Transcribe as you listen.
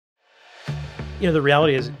The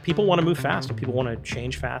reality is people want to move fast and people want to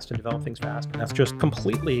change fast and develop things fast. And that's just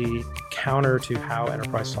completely counter to how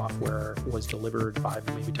enterprise software was delivered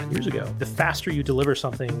 5, maybe 10 years ago. The faster you deliver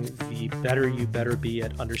something, the better you better be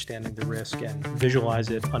at understanding the risk and visualize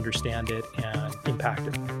it, understand it, and impact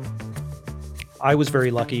it. I was very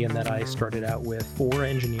lucky in that I started out with 4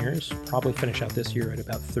 engineers, probably finish out this year at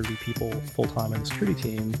about 30 people full-time on the security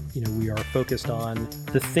team. We are focused on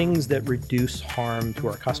the things that reduce harm to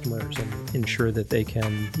our customers and ensure that they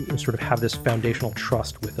can sort of have this foundational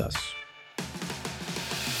trust with us.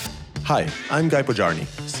 Hi, I'm Guy Pojarny,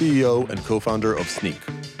 CEO and co-founder of Sneak,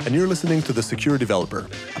 and you're listening to The Secure Developer,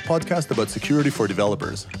 a podcast about security for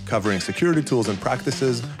developers, covering security tools and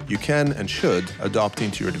practices you can and should adopt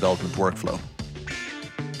into your development workflow.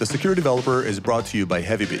 The Secure Developer is brought to you by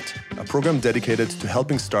Heavybit, a program dedicated to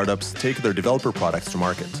helping startups take their developer products to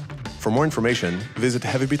market. For more information, visit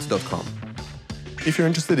heavybit.com. If you're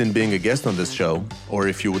interested in being a guest on this show, or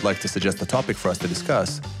if you would like to suggest a topic for us to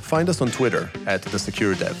discuss, find us on Twitter at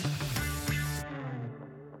TheSecureDev.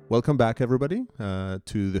 Welcome back, everybody,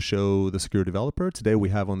 to the show The Secure Developer. Today we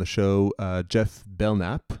have on the show Geoff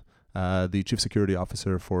Belknapp, the Chief Security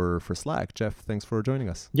Officer for Slack. Geoff, thanks for joining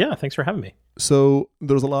us. Yeah, thanks for having me. So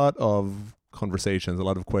there's a lot of conversations, a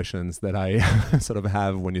lot of questions that I sort of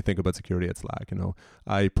have when you think about security at Slack.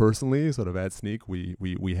 I personally sort of at Sneak,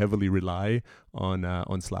 we heavily rely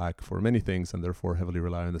on Slack for many things, and therefore heavily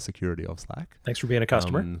rely on the security of Slack. Thanks for being a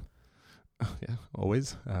customer. Yeah,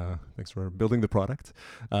 always. Thanks for building the product.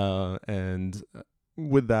 And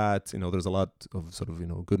with that, there's a lot of sort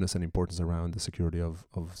of, goodness and importance around the security of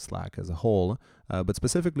Slack as a whole. But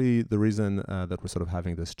specifically, the reason that we're sort of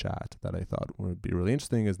having this chat that I thought would be really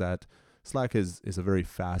interesting is that Slack is a very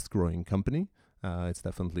fast-growing company. It's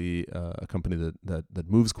definitely a company that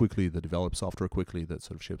moves quickly, that develops software quickly, that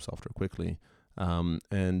sort of ships software quickly.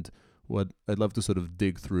 And what I'd love to sort of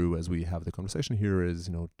dig through as we have the conversation here is,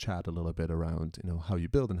 chat a little bit around, how you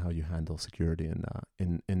build and how you handle security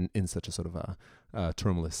in such a sort of a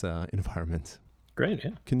termless environment. Great,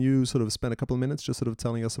 yeah. Can you sort of spend a couple of minutes just sort of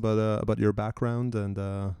telling us about your background and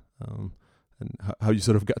how you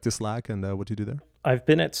sort of got to Slack and what you do there? I've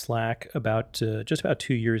been at Slack just about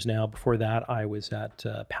 2 years now. Before that, I was at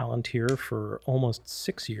Palantir for almost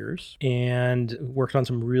 6 years and worked on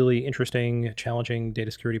some really interesting, challenging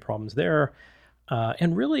data security problems there.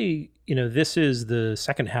 And really, this is the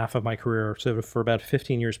second half of my career. So for about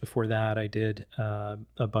 15 years before that, I did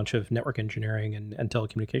a bunch of network engineering and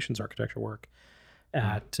telecommunications architecture work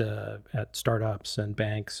at startups and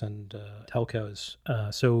banks and telcos.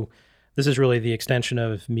 So this is really the extension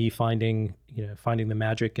of me finding the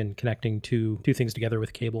magic and connecting two things together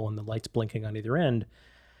with cable and the lights blinking on either end.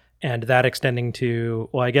 And that extending to,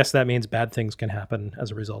 well, I guess that means bad things can happen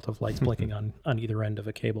as a result of lights blinking on either end of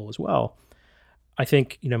a cable as well. I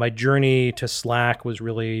think, my journey to Slack was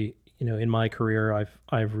really, in my career,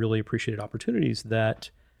 I've really appreciated opportunities that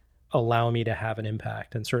allow me to have an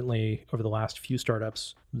impact. And certainly over the last few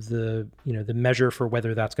startups, the measure for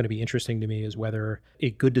whether that's going to be interesting to me is whether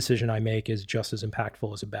a good decision I make is just as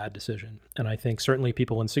impactful as a bad decision. And I think certainly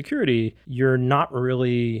people in security, you're not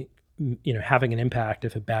really, having an impact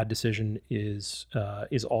if a bad decision is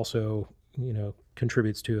also,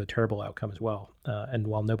 contributes to a terrible outcome as well. And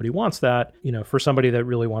while nobody wants that, for somebody that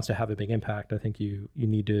really wants to have a big impact, I think you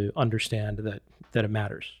need to understand that it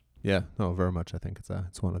matters. Yeah, no, very much. I think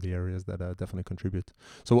it's one of the areas that definitely contribute.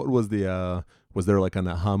 So what was was there like an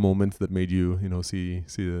aha moment that made you, see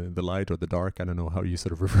the light or the dark? I don't know how you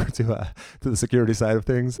sort of refer to the security side of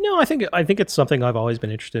things. No, I think it's something I've always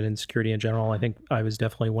been interested in, security in general. I think I was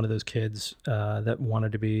definitely one of those kids that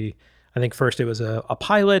wanted to be, I think first it was a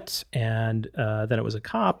pilot and then it was a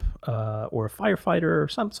cop or a firefighter or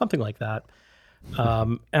something like that.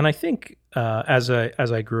 And I think as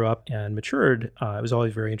I grew up and matured, I was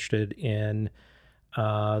always very interested in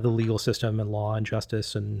the legal system and law and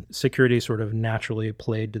justice, and security sort of naturally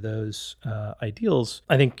played to those ideals.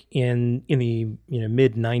 I think in the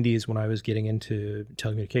mid 90s when I was getting into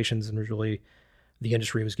telecommunications and was really the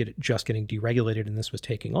industry was just getting deregulated and this was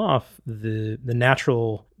taking off, the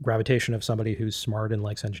natural gravitation of somebody who's smart and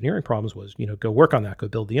likes engineering problems was, go work on that, go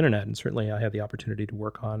build the internet. And certainly I had the opportunity to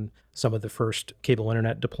work on some of the first cable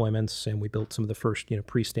internet deployments, and we built some of the first,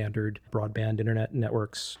 pre-standard broadband internet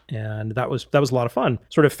networks. And that was a lot of fun.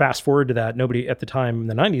 Sort of fast forward to that, nobody at the time in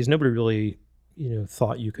the 90s, nobody really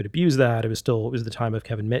thought you could abuse that. It was the time of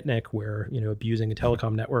Kevin Mitnick where, abusing a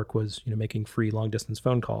telecom network was, making free long distance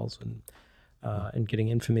phone calls and getting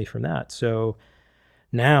infamy from that. So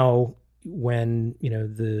now, when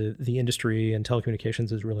the industry and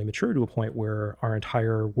telecommunications has really matured to a point where our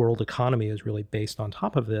entire world economy is really based on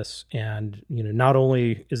top of this, and not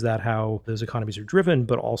only is that how those economies are driven,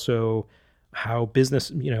 but also how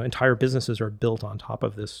entire businesses are built on top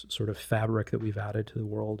of this sort of fabric that we've added to the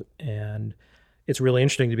world. And it's really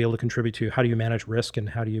interesting to be able to contribute to how do you manage risk and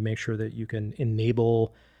how do you make sure that you can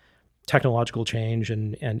enable technological change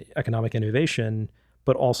and economic innovation,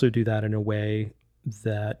 but also do that in a way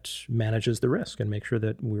that manages the risk and make sure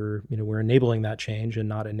that we're enabling that change and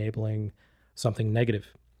not enabling something negative.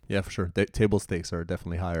 Yeah, for sure. Table stakes are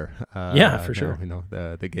definitely higher. Yeah, for Now,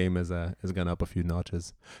 sure. the game has gone up a few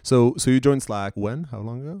notches. So you joined Slack when? How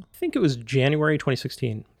long ago? I think it was January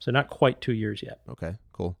 2016, so not quite 2 years yet. Okay,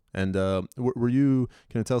 cool. And were you?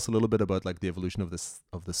 Can you tell us a little bit about like the evolution of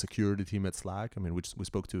the security team at Slack? I mean, we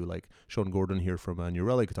spoke to like Sean Gordon here from New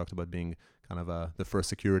Relic, who talked about being kind of the first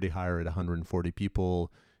security hire at 140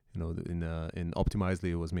 people. In Optimizely,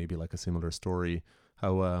 it was maybe like a similar story.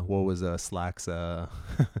 How what was Slack's kind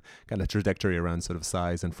of trajectory around sort of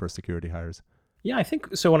size and first security hires? Yeah, I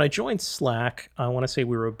think so. When I joined Slack, I want to say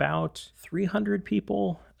we were about 300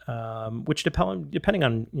 people, which depending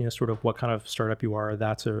on sort of what kind of startup you are,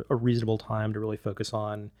 that's a reasonable time to really focus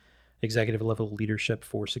on executive level leadership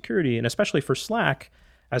for security, and especially for Slack,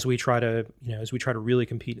 as we try to really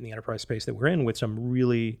compete in the enterprise space that we're in with some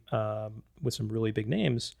really big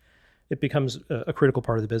names. It becomes a critical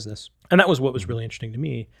part of the business. And that was what was really interesting to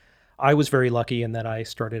me. I was very lucky in that I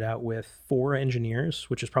started out with 4 engineers,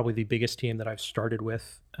 which is probably the biggest team that I've started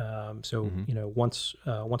with. Once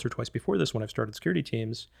or twice before this, when I've started security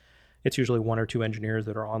teams, it's usually 1 or 2 engineers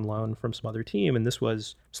that are on loan from some other team. And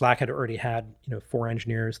Slack had already had 4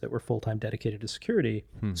 engineers that were full-time dedicated to security.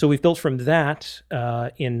 So we've built from that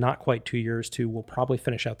in not quite 2 years to, we'll probably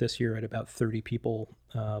finish out this year at about 30 people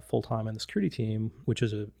full-time on the security team, which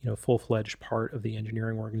is a full-fledged part of the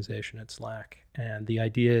engineering organization at Slack. And the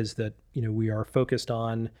idea is that we are focused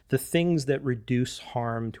on the things that reduce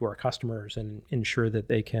harm to our customers and ensure that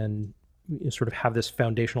they can sort of have this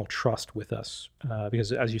foundational trust with us,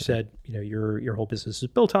 because as you said, your whole business is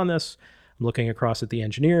built on this. I'm looking across at the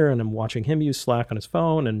engineer and I'm watching him use Slack on his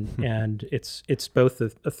phone, and it's both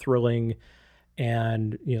a thrilling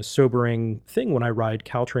and sobering thing when I ride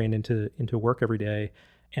Caltrain into work every day,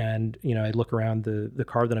 and I look around the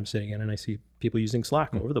car that I'm sitting in and I see people using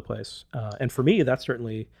Slack all over the place. And for me, that's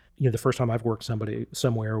certainly the first time I've worked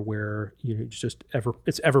somewhere where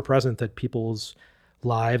it's ever present that people's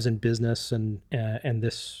lives and business and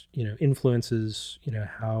this influences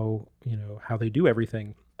how they do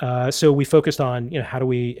everything. So we focused on how do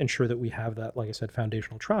we ensure that we have that, like I said,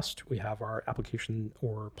 foundational trust. We have our application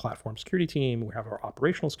or platform security team. We have our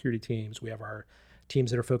operational security teams. We have our teams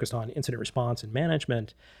that are focused on incident response and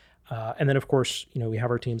management. And then, of course, we have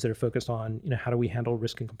our teams that are focused on how do we handle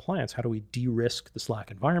risk and compliance? How do we de-risk the Slack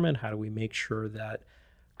environment? How do we make sure that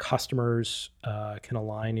customers can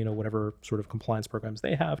align, whatever sort of compliance programs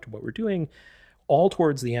they have to what we're doing, all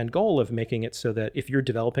towards the end goal of making it so that if you're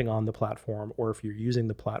developing on the platform or if you're using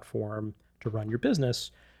the platform to run your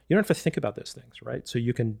business, you don't have to think about those things, right? So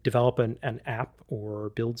you can develop an app or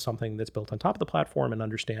build something that's built on top of the platform and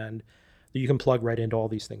understand that you can plug right into all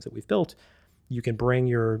these things that we've built. You can bring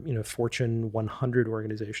your Fortune 100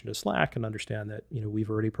 organization to Slack and understand that we've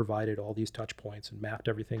already provided all these touch points and mapped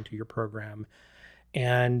everything to your program.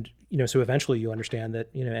 And, so eventually you understand that,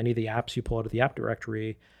 any of the apps you pull out of the app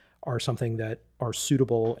directory are something that are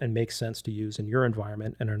suitable and make sense to use in your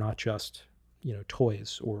environment and are not just,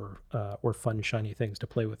 toys or fun, shiny things to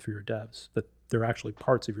play with for your devs, that they're actually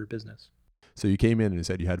parts of your business. So you came in and you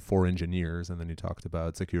said you had 4 engineers, and then you talked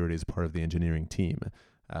about security as part of the engineering team.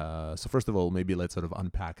 So first of all, maybe let's sort of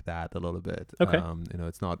unpack that a little bit. Okay.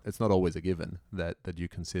 It's not always a given that you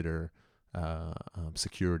consider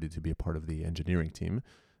security to be a part of the engineering team.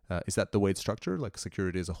 Is that the way it's structured? Like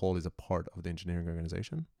security as a whole is a part of the engineering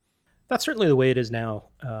organization? That's certainly the way it is now.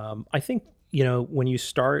 I think, when you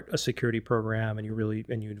start a security program and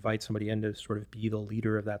you invite somebody in to sort of be the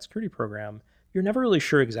leader of that security program, you're never really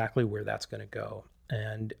sure exactly where that's going to go.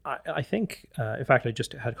 And I think, in fact, I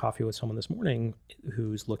just had coffee with someone this morning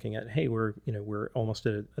who's looking at, hey, we're almost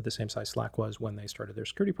at the same size Slack was when they started their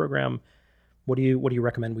security program. What do you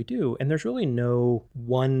recommend we do? And there's really no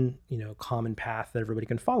one, common path that everybody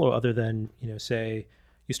can follow other than, say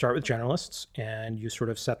you start with generalists and you sort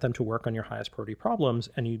of set them to work on your highest priority problems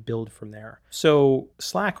and you build from there. So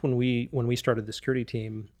Slack, when we started the security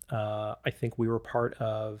team, I think we were part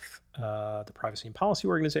of the privacy and policy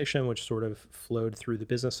organization, which sort of flowed through the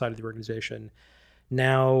business side of the organization.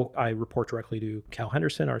 Now I report directly to Cal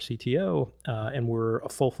Henderson, our CTO, and we're a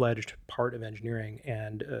full-fledged part of engineering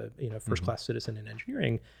and Mm-hmm. first-class citizen in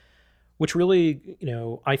engineering, which really,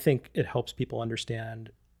 I think it helps people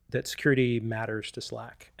understand that security matters to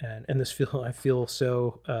Slack. And I feel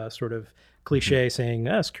so sort of Mm-hmm. cliche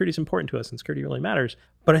saying security is important to us and security really matters.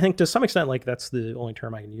 But I think to some extent, like that's the only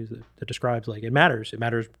term I can use that describes like it matters. It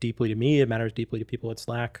matters deeply to me. It matters deeply to people at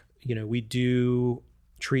Slack. We do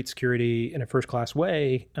treat security in a first class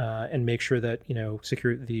way and make sure that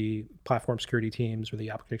the platform security teams or the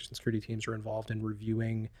application security teams are involved in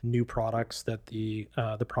reviewing new products that the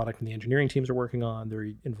product and the engineering teams are working on.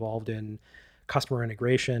 They're involved in customer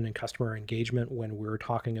integration and customer engagement when we're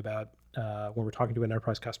talking to an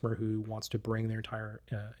enterprise customer who wants to bring their entire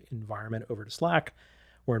environment over to Slack.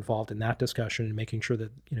 We're involved in that discussion and making sure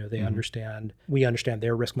that Mm-hmm. we understand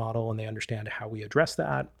their risk model and they understand how we address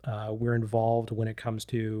that. We're involved when it comes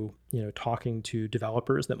to talking to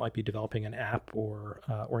developers that might be developing an app or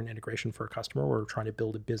an integration for a customer or trying to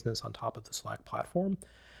build a business on top of the Slack platform,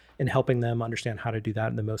 and helping them understand how to do that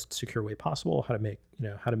in the most secure way possible, how to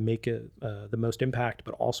make it the most impact,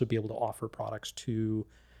 but also be able to offer products to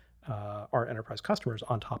our enterprise customers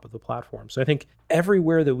on top of the platform. So I think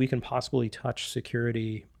everywhere that we can possibly touch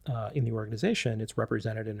security in the organization, it's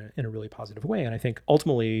represented in a really positive way. And I think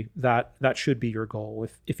ultimately that should be your goal.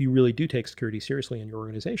 If you really do take security seriously in your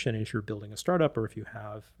organization, and if you're building a startup or if you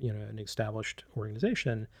have an established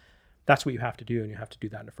organization, that's what you have to do, and you have to do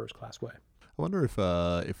that in a first class way. I wonder if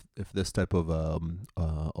this type of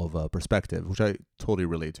perspective, which I totally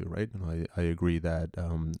relate to, right? And I agree that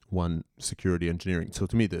one security engineering. So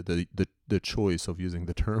to me, the choice of using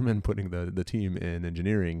the term and putting the team in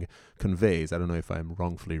engineering conveys. I don't know if I'm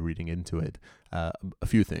wrongfully reading into it. A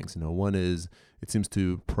few things. One is it seems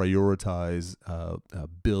to prioritize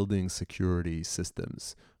building security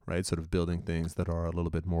systems, right? Sort of building things that are a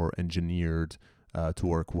little bit more engineered to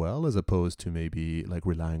work well, as opposed to maybe like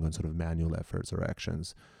relying on sort of manual efforts or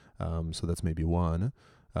actions. So that's maybe one.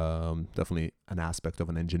 Definitely an aspect of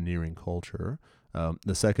an engineering culture.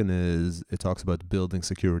 The second is it talks about building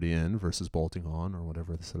security in versus bolting on, or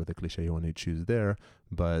whatever the sort of the cliche you want to choose there.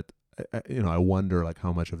 But I wonder like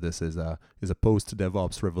how much of this is a post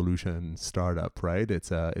DevOps revolution startup, right?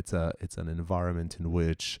 It's an environment in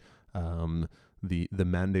which the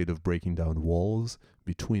mandate of breaking down walls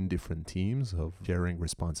between different teams, of sharing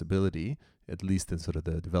responsibility, at least in sort of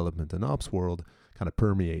the development and ops world, kind of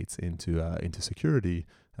permeates into security.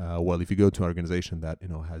 Well, if you go to an organization that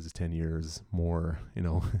has 10 years more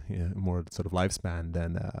more sort of lifespan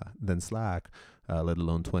than Slack, let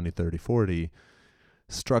alone 20, 30, 40,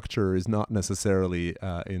 structure is not necessarily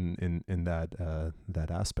in that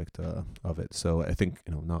aspect of it. So I think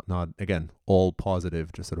not again all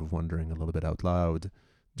positive. Just sort of wondering a little bit out loud.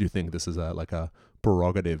 Do you think this is like a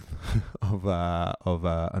prerogative of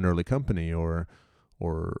an early company, or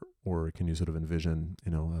can you sort of envision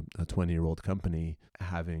a 20-year-old company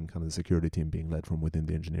having kind of the security team being led from within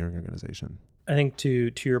the engineering organization? I think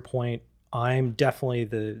to your point, I'm definitely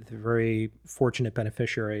the very fortunate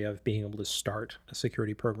beneficiary of being able to start a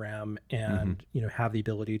security program Mm-hmm. and have the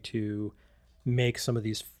ability to make some of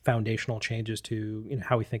these foundational changes to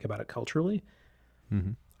how we think about it culturally.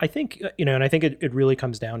 Mm-hmm. I think and I think it really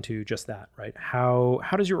comes down to just that, right? How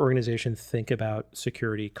does your organization think about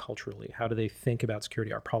security culturally? How do they think about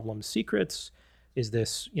security? Are problems secrets? Is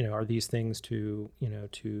this are these things to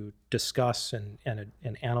discuss and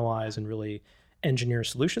analyze and really engineer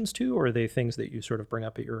solutions to, or are they things that you sort of bring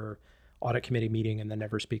up at your audit committee meeting and then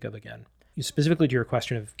never speak of again? Specifically to your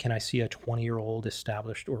question of can I see a 20-year-old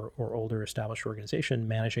established or older established organization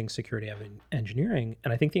managing security engineering?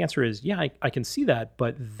 And I think the answer is, yeah, I can see that,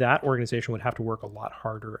 but that organization would have to work a lot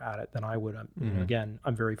harder at it than I would. Mm-hmm. Again,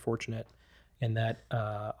 I'm very fortunate in that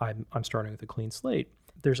I'm starting with a clean slate.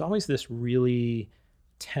 There's always this really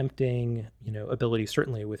tempting, ability,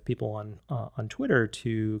 certainly with people on Twitter,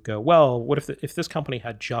 to go, well, what if this company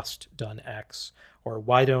had just done X, or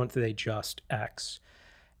why don't they just X?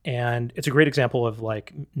 And it's a great example of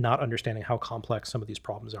like not understanding how complex some of these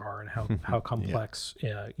problems are and how Yeah. complex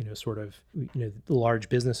sort of large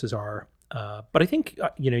businesses are. But I think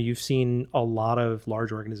you've seen a lot of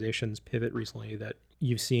large organizations pivot recently. That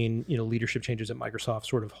you've seen leadership changes at Microsoft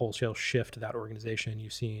sort of wholesale shift that organization.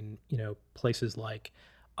 You've seen places like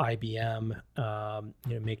IBM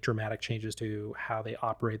make dramatic changes to how they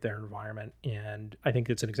operate their environment. And I think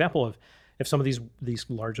it's an example of if some of these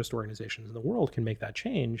largest organizations in the world can make that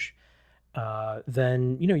change,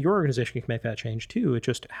 then your organization can make that change too. It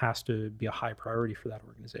just has to be a high priority for that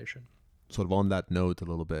organization. Sort of on that note a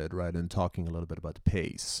little bit, right, and talking a little bit about the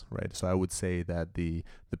pace, right? So I would say that the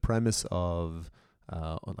premise of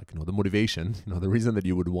or like, the motivation, the reason that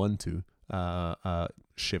you would want to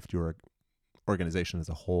shift your organization as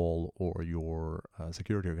a whole or your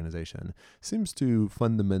security organization seems to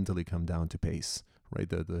fundamentally come down to pace, right?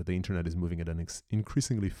 The internet is moving at an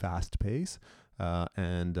increasingly fast pace,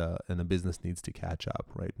 and a business needs to catch up,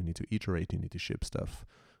 right? You need to iterate, you need to ship stuff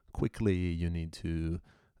quickly, you need to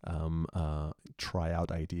try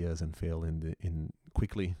out ideas and fail in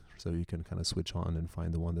quickly, so you can kind of switch on and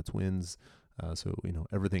find the one that wins. So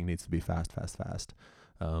everything needs to be fast,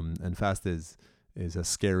 and fast is a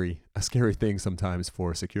scary thing sometimes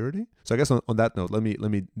for security. So I guess on that note, let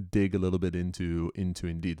me dig a little bit into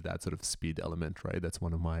indeed that sort of speed element, right? That's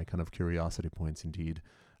one of my kind of curiosity points indeed.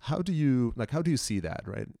 How do you see that,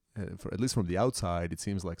 right? For at least from the outside, it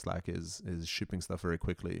seems like Slack is shipping stuff very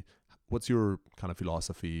quickly. What's your kind of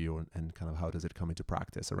philosophy, and kind of how does it come into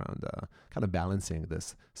practice around kind of balancing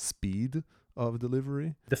this speed of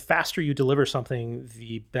delivery? The faster you deliver something,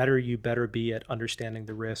 the better you better be at understanding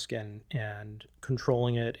the risk and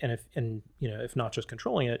controlling it. And if not just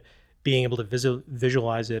controlling it, being able to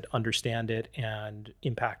visualize it, understand it, and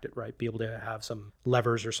impact it, right? Be able to have some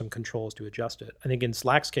levers or some controls to adjust it. I think in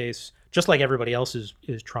Slack's case, just like everybody else is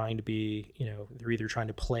trying to be, they're either trying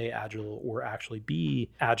to play agile or actually be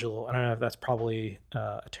agile. I don't know if that's probably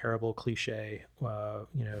a terrible cliche,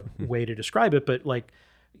 way to describe it, but like,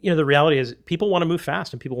 the reality is people want to move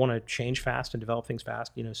fast and people want to change fast and develop things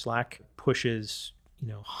fast. Slack pushes,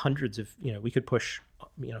 hundreds of, we could push,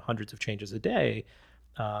 hundreds of changes a day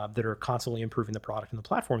that are constantly improving the product and the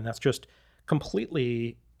platform. And that's just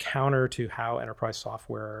completely counter to how enterprise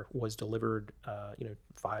software was delivered,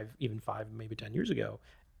 5, maybe 10 years ago.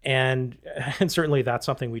 And certainly that's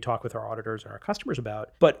something we talk with our auditors and our customers about.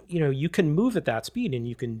 But you can move at that speed, and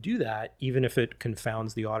you can do that even if it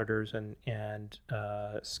confounds the auditors and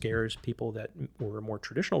scares people that were more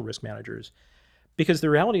traditional risk managers. Because the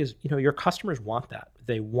reality is, your customers want that.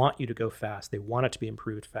 They want you to go fast. They want it to be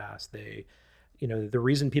improved fast. The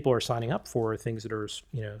reason people are signing up for things that are,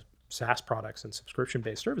 SaaS products and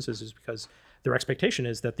subscription-based services is because their expectation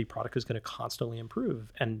is that the product is going to constantly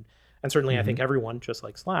improve. And certainly I think everyone, just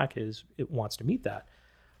like Slack, it wants to meet that.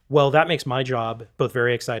 Well, that makes my job both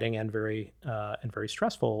very exciting and very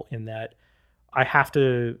stressful, in that I have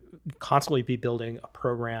to constantly be building a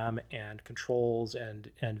program and controls and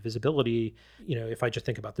visibility. If I just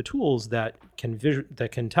think about the tools that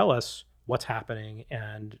can tell us what's happening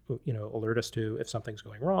and alert us to if something's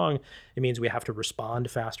going wrong. It means we have to respond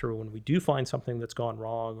faster when we do find something that's gone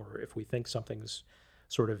wrong, or if we think something's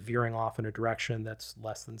sort of veering off in a direction that's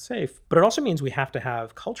less than safe. But it also means we have to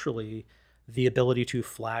have culturally the ability to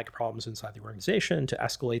flag problems inside the organization, to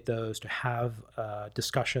escalate those, to have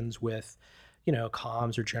discussions with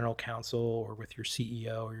comms or general counsel or with your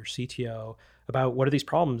CEO or your CTO about what are these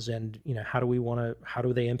problems, and how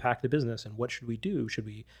do they impact the business, and what should we do?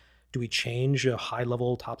 Do we change a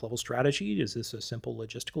high-level, top-level strategy? Is this a simple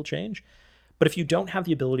logistical change? But if you don't have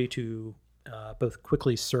the ability to both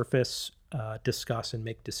quickly surface, discuss, and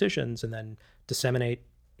make decisions, and then disseminate,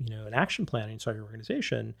 an action plan inside your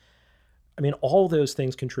organization, I mean, all those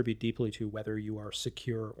things contribute deeply to whether you are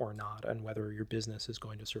secure or not, and whether your business is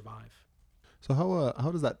going to survive. So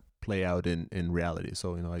how does that play out in reality?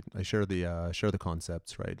 So I share the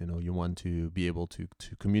concepts, right? You want to be able to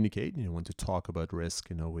communicate, you want to talk about risk,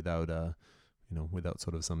 without without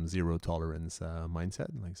sort of some zero tolerance mindset.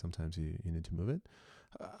 Like sometimes you need to move it.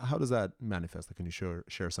 How does that manifest? Like, can you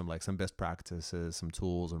share some best practices, some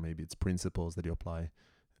tools, or maybe it's principles that you apply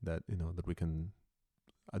that that we can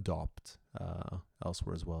adopt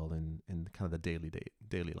elsewhere as well in kind of the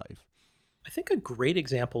daily life? I think a great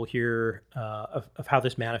example here of how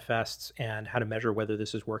this manifests and how to measure whether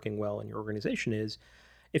this is working well in your organization is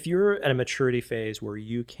if you're at a maturity phase where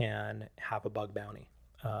you can have a bug bounty.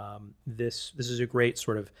 This is a great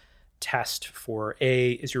sort of test for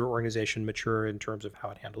is your organization mature in terms of how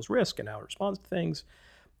it handles risk and how it responds to things?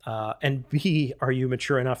 And B, are you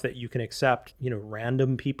mature enough that you can accept,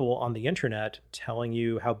 random people on the internet telling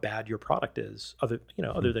you how bad your product is, other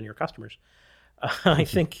than your customers? I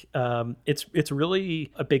think it's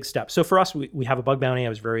really a big step. So for us, we have a bug bounty. I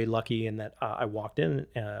was very lucky in that I walked in,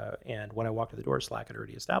 and when I walked to the door, Slack had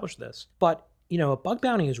already established this. But a bug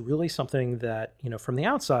bounty is really something that from the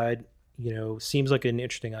outside, seems like an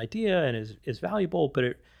interesting idea and is valuable, but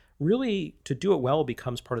it really, to do it well,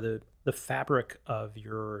 becomes part of the fabric of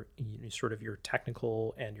your sort of your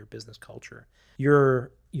technical and your business culture. You're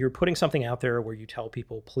putting something out there where you tell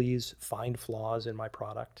people, please find flaws in my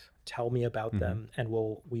product, tell me about them, and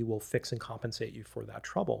we will fix and compensate you for that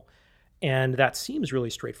trouble. And that seems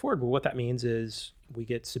really straightforward, but what that means is we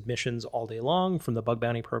get submissions all day long from the bug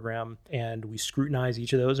bounty program, and we scrutinize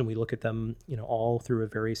each of those, and we look at them, all through a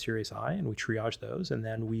very serious eye, and we triage those, and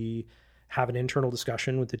then we have an internal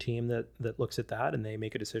discussion with the team that looks at that, and they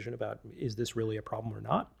make a decision about, is this really a problem or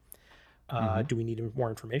not? Do we need more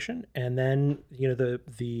information? And then,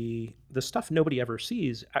 the stuff nobody ever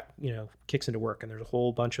sees, kicks into work, and there's a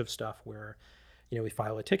whole bunch of stuff where we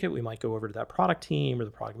file a ticket, we might go over to that product team or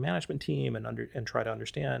the product management team and try to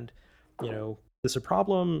understand, this is a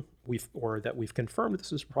problem that we've confirmed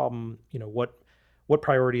this is a problem, what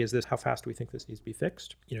priority is this? How fast do we think this needs to be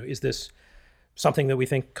fixed? Is this something that we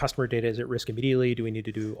think customer data is at risk immediately? Do we need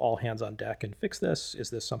to do all hands on deck and fix this? Is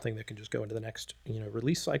this something that can just go into the next,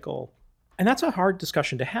 release cycle? And that's a hard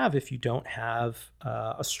discussion to have if you don't have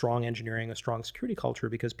a strong engineering, a strong security culture,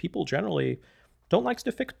 because people generally don't like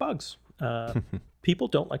to fix bugs. People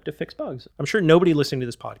don't like to fix bugs. I'm sure nobody listening to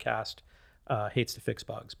this podcast hates to fix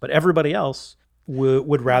bugs, but everybody else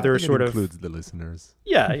would rather sort of includes the listeners.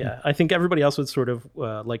 Yeah. I think everybody else would sort of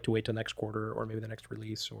like to wait till next quarter or maybe the next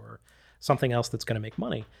release or something else that's going to make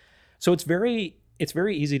money. So it's very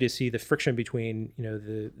easy to see the friction between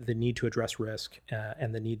the need to address risk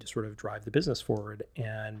and the need to sort of drive the business forward.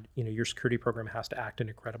 And your security program has to act in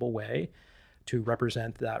a credible way to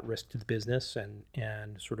represent that risk to the business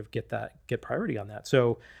and sort of get priority on that.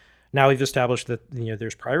 So now we've established that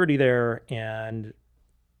there's priority there, and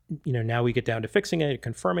now we get down to fixing it,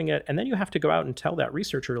 confirming it, and then you have to go out and tell that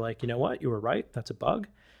researcher, like, you know what, you were right, that's a bug.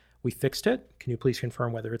 We fixed it. Can you please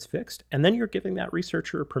confirm whether it's fixed? And then you're giving that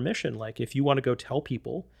researcher permission. Like, if you want to go tell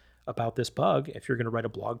people about this bug, if you're going to write a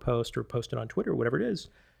blog post or post it on Twitter, whatever it is,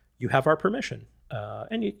 you have our permission.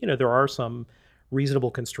 And there are some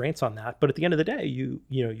reasonable constraints on that, but at the end of the day,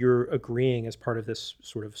 you're agreeing as part of this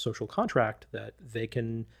sort of social contract that they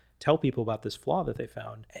can tell people about this flaw that they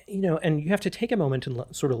found. And you have to take a moment and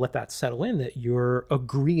sort of let that settle in, that you're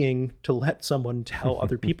agreeing to let someone tell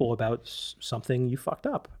other people about something you fucked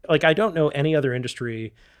up. Like, I don't know any other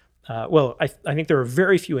industry. I think there are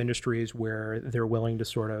very few industries where they're willing to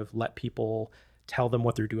sort of let people tell them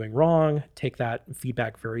what they're doing wrong, take that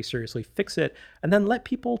feedback very seriously, fix it, and then let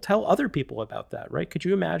people tell other people about that, right? Could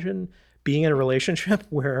you imagine being in a relationship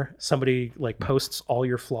where somebody like posts all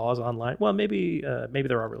your flaws online? Well, maybe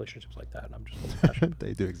there are relationships like that, and I'm just old-fashioned.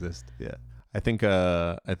 They do exist, yeah. I think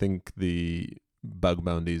the bug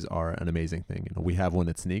bounties are an amazing thing. We have one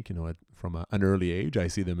at Sneak. From an early age, I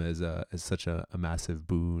see them as such a massive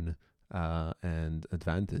boon and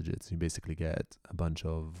advantage. You basically get a bunch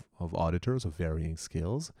of auditors of varying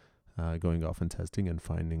skills going off and testing and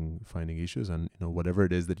finding issues, and whatever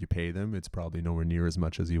it is that you pay them, it's probably nowhere near as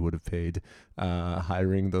much as you would have paid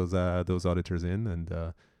hiring those auditors in.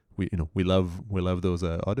 And we love those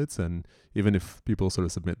audits, and even if people sort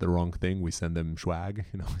of submit the wrong thing, we send them swag.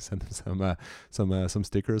 We send them some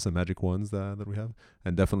stickers, some magic ones that we have,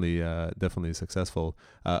 and definitely successful.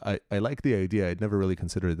 I like the idea. I'd never really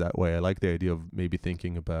considered it that way. I like the idea of maybe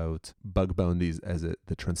thinking about bug bounties as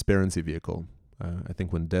the transparency vehicle. I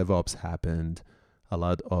think when DevOps happened, a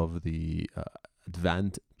lot of the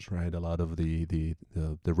advantage, right? A lot of the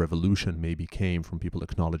revolution maybe came from people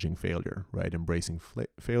acknowledging failure, right? Embracing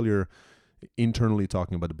failure, internally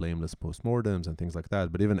talking about the blameless postmortems and things like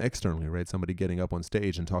that, but even externally, right? Somebody getting up on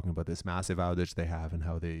stage and talking about this massive outage they have and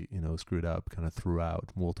how they, screwed up kind of throughout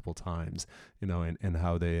multiple times, and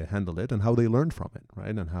how they handled it and how they learned from it,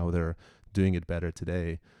 right? And how they're doing it better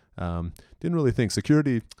today. Didn't really think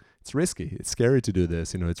security, it's risky. It's scary to do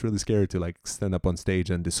this. It's really scary to like stand up on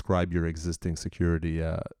stage and describe your existing security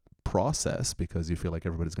process, because you feel like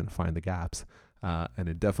everybody's going to find the gaps. And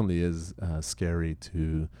it definitely is scary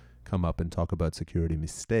to come up and talk about security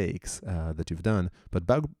mistakes that you've done. But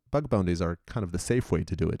bug bounties are kind of the safe way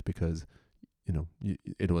to do it, because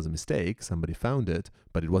it was a mistake. Somebody found it,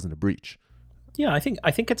 but it wasn't a breach. Yeah, I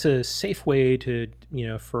think it's a safe way to,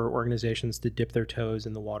 for organizations to dip their toes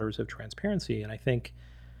in the waters of transparency. And I think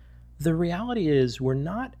the reality is we're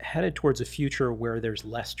not headed towards a future where there's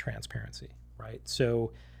less transparency, right?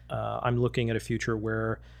 So I'm looking at a future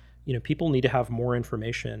where, people need to have more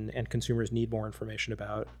information, and consumers need more information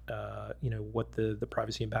about, what the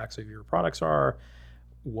privacy impacts of your products are,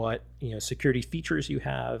 what security features you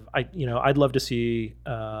have. I'd love to see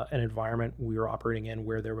an environment we were operating in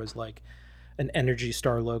where there was like an Energy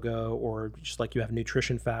Star logo, or just like you have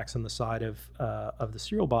nutrition facts on the side of the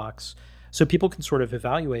cereal box, so people can sort of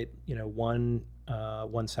evaluate one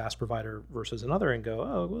SaaS provider versus another and go,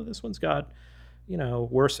 oh, well, this one's got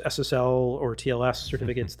worse SSL or TLS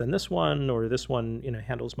certificates than this one, or this one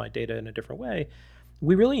handles my data in a different way.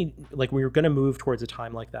 we really like we were going to move towards a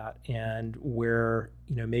time like that, and where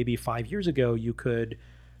maybe 5 years ago you could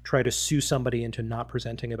try to sue somebody into not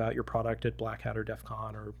presenting about your product at Black Hat or DEF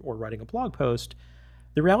CON, or writing a blog post.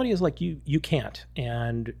 The reality is, like, you can't,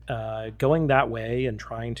 and going that way and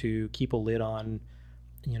trying to keep a lid on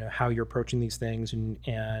how you're approaching these things,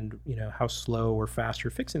 and how slow or fast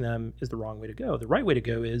you're fixing them is the wrong way to go. The right way to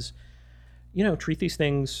go is treat these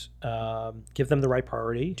things, give them the right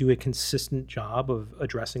priority, do a consistent job of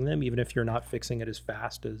addressing them, even if you're not fixing it as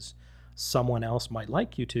fast as someone else might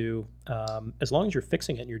like you to. As long as you're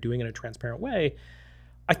fixing it and you're doing it in a transparent way,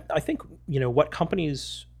 I think what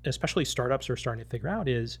companies, especially startups, are starting to figure out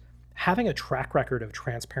is having a track record of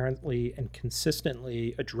transparently and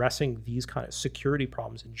consistently addressing these kind of security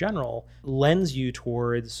problems in general lends you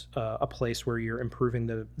towards a place where you're improving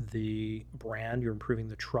the brand, you're improving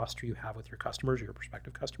the trust you have with your customers, your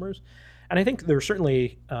prospective customers. And I think there's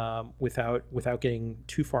certainly, without getting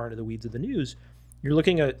too far into the weeds of the news, you're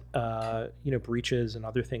looking at breaches and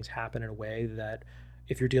other things happen in a way that,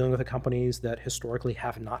 if you're dealing with the companies that historically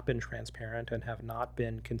have not been transparent and have not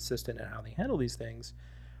been consistent in how they handle these things,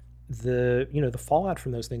 the fallout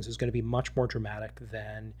from those things is going to be much more dramatic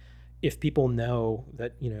than if people know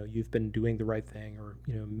that you've been doing the right thing, or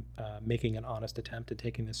making an honest attempt at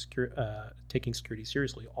taking security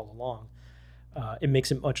seriously all along. It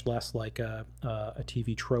makes it much less like a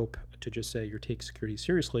TV trope to just say you're taking security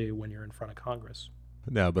seriously when you're in front of Congress.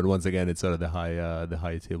 No, but once again, it's sort of the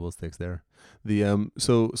high table stakes there. The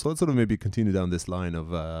so let's sort of maybe continue down this line of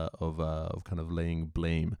kind of laying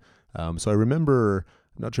blame. So I remember,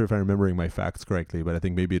 I'm not sure if I'm remembering my facts correctly, but I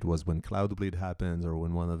think maybe it was when Cloud Bleed happens, or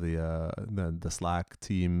when one of the Slack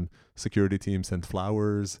team, security team, sent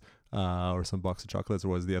flowers, or some box of chocolates, or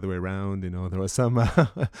was the other way around. There was some.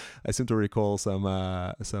 I seem to recall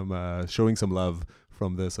some showing some love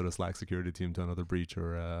from the sort of Slack security team to another breach,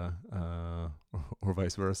 or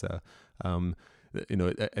vice versa.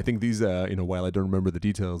 I think these, while I don't remember the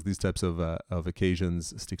details, these types of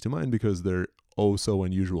occasions stick to mind because they're oh so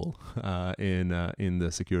unusual in the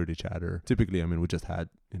security chatter. Typically, I mean, we just had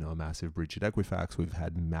a massive breach at Equifax. We've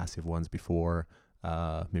had massive ones before,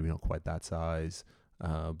 maybe not quite that size.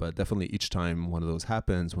 But definitely each time one of those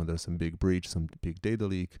happens, when there's some big breach, some big data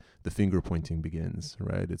leak, the finger pointing begins,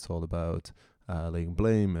 right? It's all about laying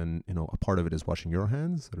blame, and a part of it is washing your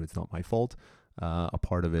hands, so it's not my fault. A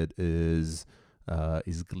part of it is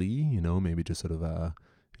glee, maybe just sort of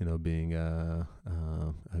being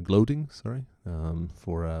gloating,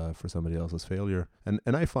 for somebody else's failure. And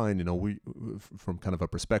I find we, from kind of a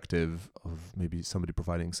perspective of maybe somebody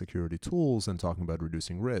providing security tools and talking about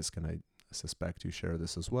reducing risk, and I suspect you share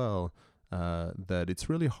this as well, that it's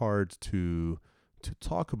really hard to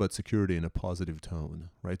talk about security in a positive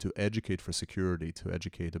tone, right? To educate for security, to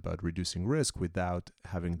educate about reducing risk without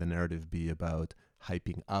having the narrative be about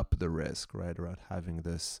hyping up the risk, right? Around having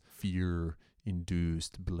this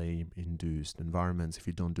fear-induced, blame-induced environments. If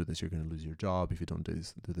you don't do this, you're going to lose your job. If you don't do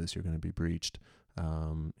this, you're going to be breached.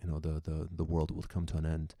 The world will come to an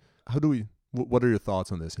end. How do we? What are your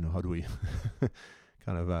thoughts on this? How do we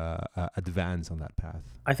kind of advance on that path?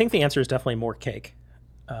 I think the answer is definitely more cake.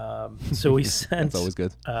 So we sent. That's always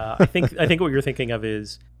good. I think what you're thinking of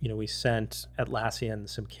is, we sent Atlassian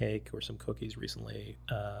some cake or some cookies recently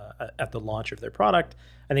at the launch of their product.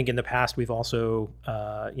 I think in the past we've also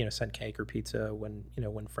sent cake or pizza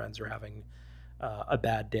when friends are having a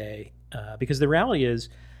bad day, because the reality is,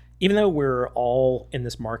 even though we're all in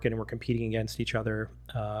this market and we're competing against each other,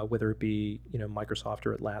 whether it be Microsoft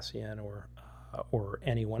or Atlassian or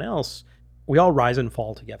anyone else, we all rise and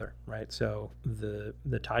fall together, right? So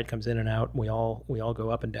the tide comes in and out. We all go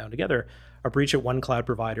up and down together. A breach at one cloud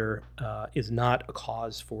provider is not a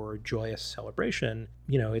cause for joyous celebration.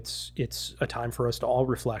 It's a time for us to all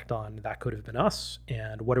reflect on that could have been us,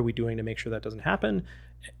 and what are we doing to make sure that doesn't happen.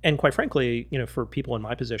 And quite frankly, for people in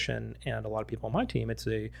my position and a lot of people on my team,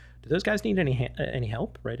 do those guys need any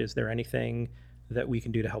help, right? Is there anything that we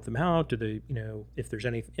can do to help them out? Do they, if there's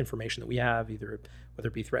any information that we have, either whether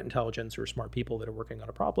it be threat intelligence or smart people that are working on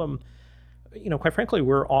a problem, quite frankly,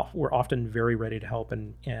 we're often very ready to help,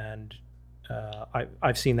 and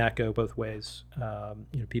I've seen that go both ways.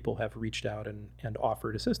 People have reached out and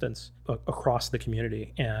offered assistance across the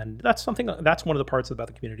community, and that's one of the parts about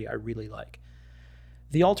the community I really like.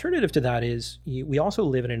 The alternative to that is we also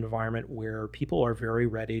live in an environment where people are very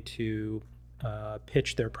ready to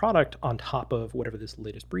pitch their product on top of whatever this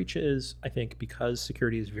latest breach is. I think because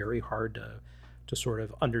security is very hard to sort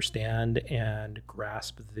of understand and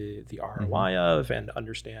grasp the ROI of, and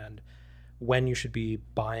understand when you should be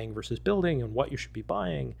buying versus building and what you should be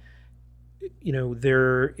buying,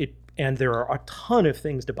 And there are a ton of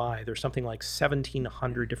things to buy. There's something like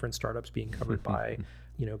 1,700 different startups being covered by,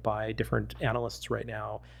 by different analysts right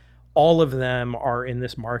now. All of them are in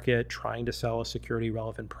this market trying to sell a security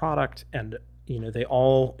relevant product. And, they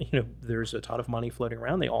all, there's a ton of money floating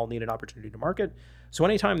around. They all need an opportunity to market. So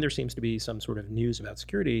anytime there seems to be some sort of news about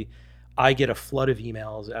security, I get a flood of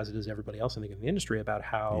emails, as it is everybody else, I think, in the industry, about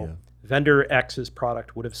how vendor X's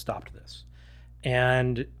product would have stopped this.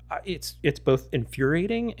 And it's both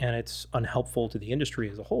infuriating and it's unhelpful to the industry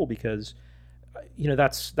as a whole, because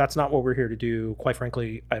that's not what we're here to do. Quite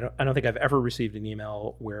frankly, I don't think I've ever received an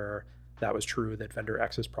email where that was true, that vendor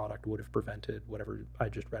X's product would have prevented whatever I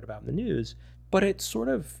just read about in the news. But it sort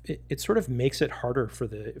of makes it harder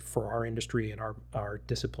for our industry and our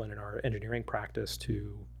discipline and our engineering practice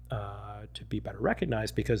to be better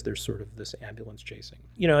recognized, because there's sort of this ambulance chasing.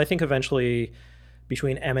 I think eventually,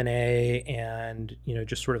 between M&A and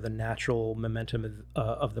just sort of the natural momentum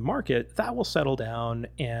of the market, that will settle down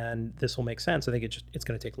and this will make sense. I think it's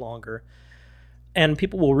going to take longer, and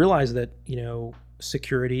people will realize that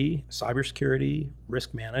security, cybersecurity,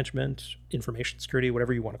 risk management, information security,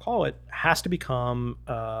 whatever you want to call it, has to become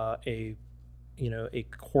a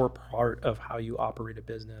core part of how you operate a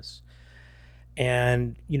business.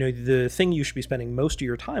 And the thing you should be spending most of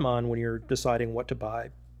your time on when you're deciding what to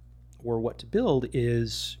buy or what to build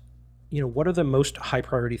is, what are the most high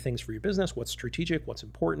priority things for your business? What's strategic? What's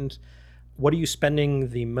important? What are you spending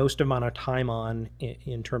the most amount of time on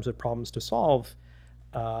in terms of problems to solve?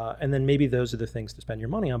 And then maybe those are the things to spend your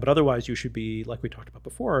money on. But otherwise, you should be, like we talked about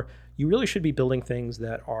before, you really should be building things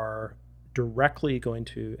that are directly going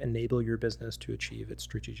to enable your business to achieve its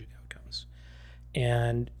strategic outcomes.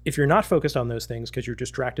 And if you're not focused on those things because you're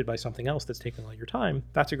distracted by something else that's taking all your time,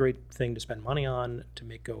 that's a great thing to spend money on, to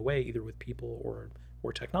make go away, either with people or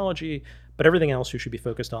technology. But everything else you should be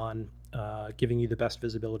focused on giving you the best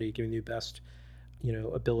visibility, giving you the best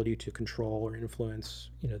ability to control or influence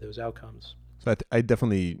those outcomes. So I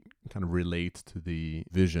definitely kind of relate to the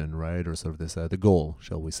vision, right? Or sort of this, the goal,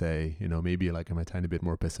 shall we say, maybe like I'm a tiny bit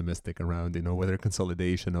more pessimistic around, whether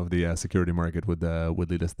consolidation of the security market would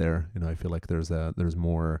lead us there. I feel like there's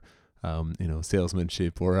more,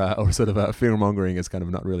 salesmanship or sort of fear mongering has kind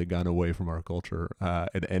of not really gone away from our culture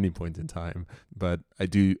at any point in time. But I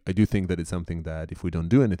do think that it's something that if we don't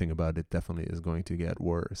do anything about it, definitely is going to get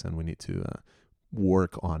worse, and we need to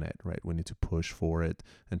work on it, right? We need to push for it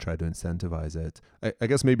and try to incentivize it. I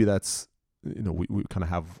guess maybe that's, we kind of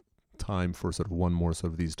have time for sort of one more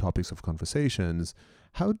sort of these topics of conversations.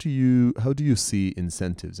 How do you see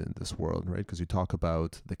incentives in this world, right? Because you talk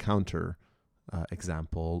about the counter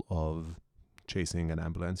example of chasing an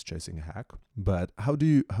ambulance, chasing a hack, but how do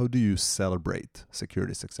you celebrate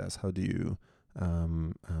security success? How do you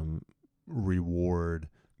reward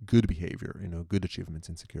good behavior, good achievements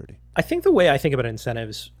in security? I think the way I think about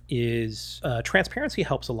incentives is transparency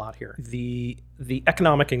helps a lot here. The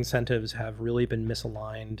economic incentives have really been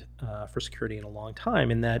misaligned for security in a long time,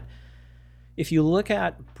 in that if you look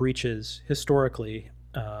at breaches historically,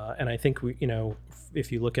 and I think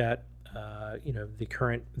if you look at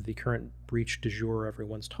the current breach du jour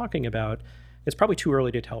everyone's talking about, it's probably too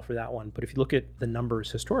early to tell for that one. But if you look at the numbers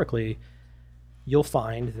historically, you'll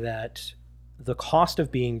find that the cost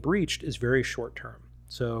of being breached is very short term.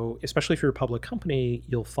 So especially if you're a public company,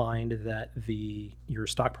 you'll find that your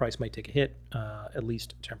stock price might take a hit, at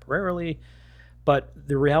least temporarily. But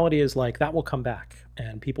the reality is, like, that will come back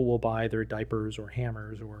and people will buy their diapers or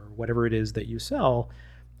hammers or whatever it is that you sell,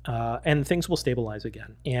 and things will stabilize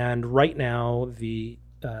again. And right now, the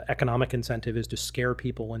economic incentive is to scare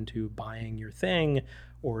people into buying your thing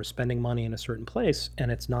or spending money in a certain place,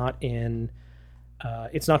 and it's not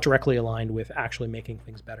directly aligned with actually making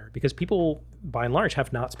things better, because people, by and large,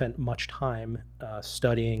 have not spent much time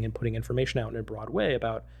studying and putting information out in a broad way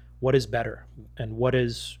about what is better and what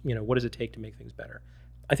does it take to make things better.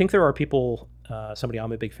 I think there are people, somebody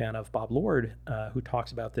I'm a big fan of, Bob Lord, who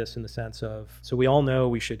talks about this in the sense of, so we all know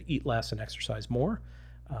we should eat less and exercise more.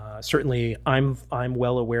 Certainly, I'm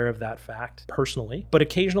well aware of that fact personally, but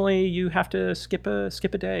occasionally you have to skip a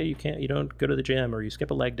day. You don't go to the gym, or you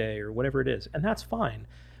skip a leg day, or whatever it is, and that's fine.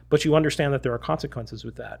 But you understand that there are consequences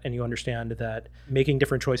with that, and you understand that making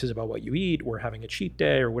different choices about what you eat, or having a cheat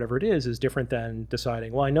day, or whatever it is different than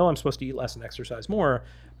deciding, well, I know I'm supposed to eat less and exercise more,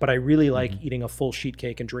 but I really like eating a full sheet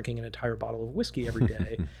cake and drinking an entire bottle of whiskey every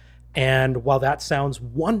day. And while that sounds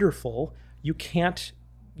wonderful, you can't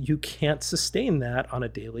sustain that on a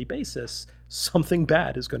daily basis. Something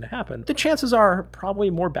bad is going to happen. The chances are probably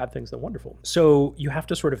more bad things than wonderful. So you have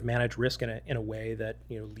to sort of manage risk in a way that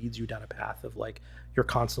leads you down a path of, like, you're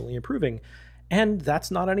constantly improving. And that's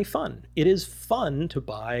not any fun. It is fun to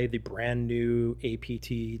buy the brand new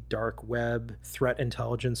APT, dark web, threat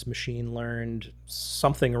intelligence, machine learned,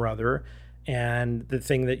 something or other. And the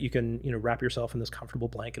thing that you can, wrap yourself in this comfortable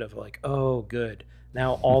blanket of like, oh, good.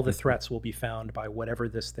 Now all the threats will be found by whatever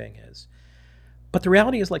this thing is. But the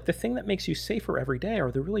reality is, like, the thing that makes you safer every day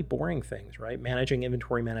are the really boring things, right? Managing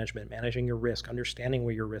inventory management, managing your risk, understanding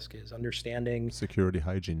where your risk is, understanding security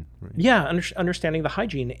hygiene, right? Yeah, understanding the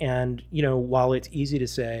hygiene. And, while it's easy to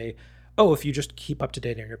say, oh, if you just keep up to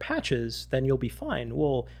date on your patches, then you'll be fine.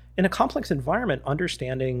 Well, in a complex environment,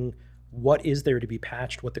 understanding what is there to be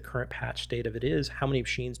patched, what the current patch state of it is, how many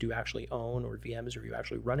machines do you actually own, or VMs are you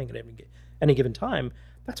actually running at any given time,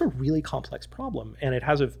 that's a really complex problem. And it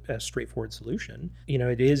has a straightforward solution.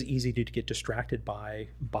 It is easy to get distracted by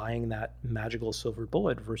buying that magical silver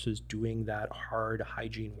bullet versus doing that hard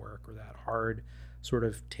hygiene work or that hard sort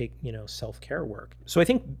of self-care work. So I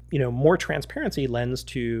think, more transparency lends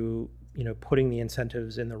to, putting the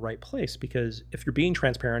incentives in the right place, because if you're being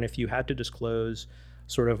transparent, if you had to disclose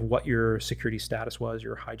sort of what your security status was,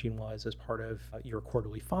 your hygiene was as part of your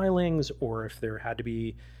quarterly filings, or if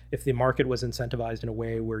the market was incentivized in a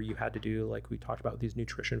way where you had to do, like we talked about, these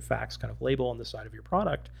nutrition facts kind of label on the side of your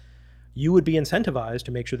product, you would be incentivized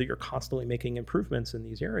to make sure that you're constantly making improvements in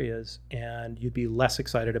these areas, and you'd be less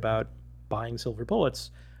excited about buying silver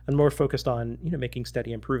bullets and more focused on, making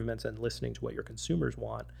steady improvements and listening to what your consumers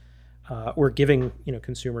want, or giving,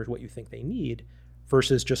 consumers what you think they need,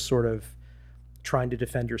 versus just sort of trying to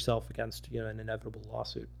defend yourself against, an inevitable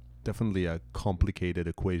lawsuit. Definitely a complicated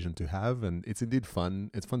equation to have, and it's indeed fun.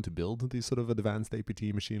 It's fun to build these sort of advanced APT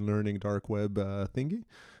machine learning dark web thingy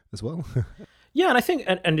as well. Yeah, and I think,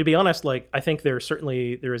 and to be honest, like, I think there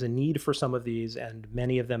is a need for some of these, and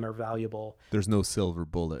many of them are valuable. There's no silver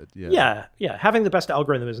bullet. Yeah. Having the best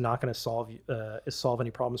algorithm is not going to solve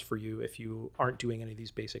any problems for you if you aren't doing any of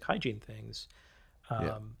these basic hygiene things.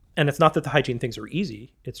 And it's not that the hygiene things are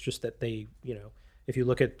easy. It's just that they, if you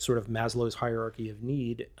look at sort of Maslow's hierarchy of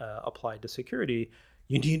need applied to security,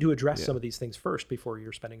 you need to address some of these things first before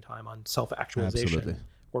you're spending time on self-actualization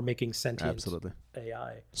or making sentient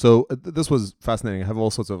AI. So this was fascinating. I have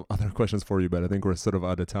all sorts of other questions for you, but I think we're sort of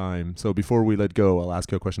out of time. So before we let go, I'll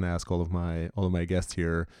ask you a question I ask all of my guests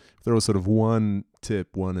here. If there was sort of one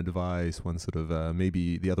tip, one advice, one sort of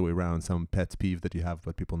maybe the other way around, some pet peeve that you have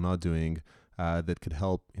about people not doing, that could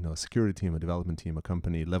help, a security team, a development team, a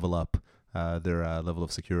company level up their level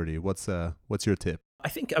of security. What's your tip? I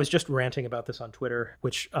think I was just ranting about this on Twitter,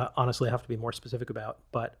 which honestly I have to be more specific about.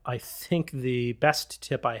 But I think the best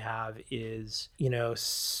tip I have is,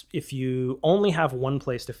 if you only have one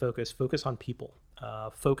place to focus on people.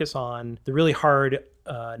 Focus on the really hard,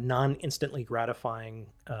 non-instantly gratifying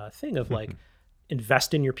thing of like,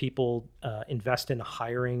 invest in your people, invest in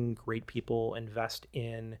hiring great people, invest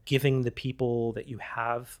in giving the people that you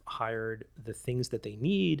have hired the things that they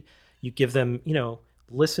need. You give them,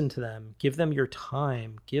 listen to them, give them your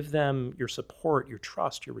time, give them your support, your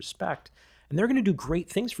trust, your respect, and they're going to do great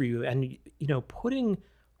things for you. And, putting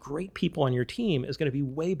great people on your team is going to be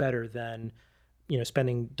way better than,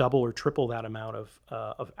 spending double or triple that amount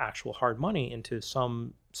of actual hard money into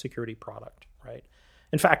some security product, right?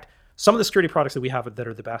 In fact, some of the security products that we have that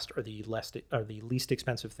are the best are the least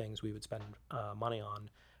expensive things we would spend money on.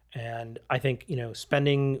 And I think,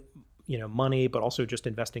 spending, money, but also just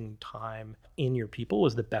investing time in your people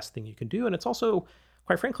is the best thing you can do. And it's also,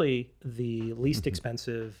 quite frankly, the least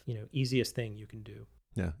expensive, easiest thing you can do.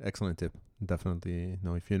 Yeah, excellent tip. Definitely.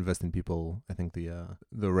 If you invest in people, I think the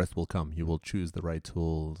rest will come. You will choose the right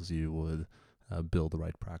tools. You would build the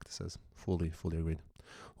right practices. Fully agreed.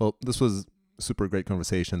 Well, this was super great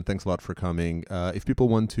conversation. Thanks a lot for coming. If people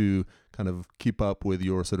want to kind of keep up with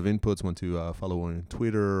your sort of inputs, want to follow on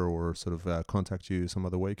Twitter or sort of contact you some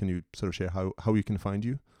other way, can you sort of share how you can find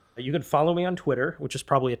you? You can follow me on Twitter, which is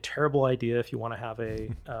probably a terrible idea if you want to have a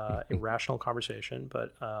irrational conversation,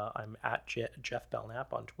 but I'm at Geoff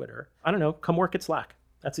Belknapp on Twitter. I don't know, come work at Slack.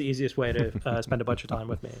 That's the easiest way to spend a bunch of time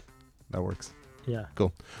with me. That works. Yeah.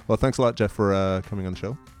 Cool. Well, thanks a lot, Geoff, for coming on the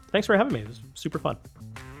show. Thanks for having me. It was super fun.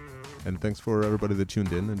 And thanks for everybody that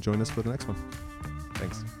tuned in, and join us for the next one.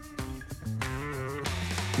 Thanks.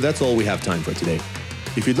 That's all we have time for today.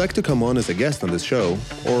 If you'd like to come on as a guest on this show,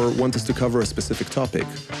 or want us to cover a specific topic,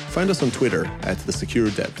 find us on Twitter at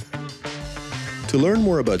 @TheSecureDev. To learn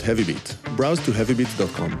more about Heavybeat, browse to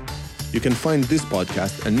heavybeat.com. You can find this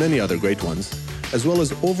podcast and many other great ones, as well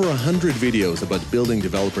as over 100 videos about building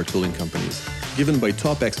developer tooling companies, given by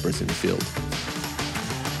top experts in the field.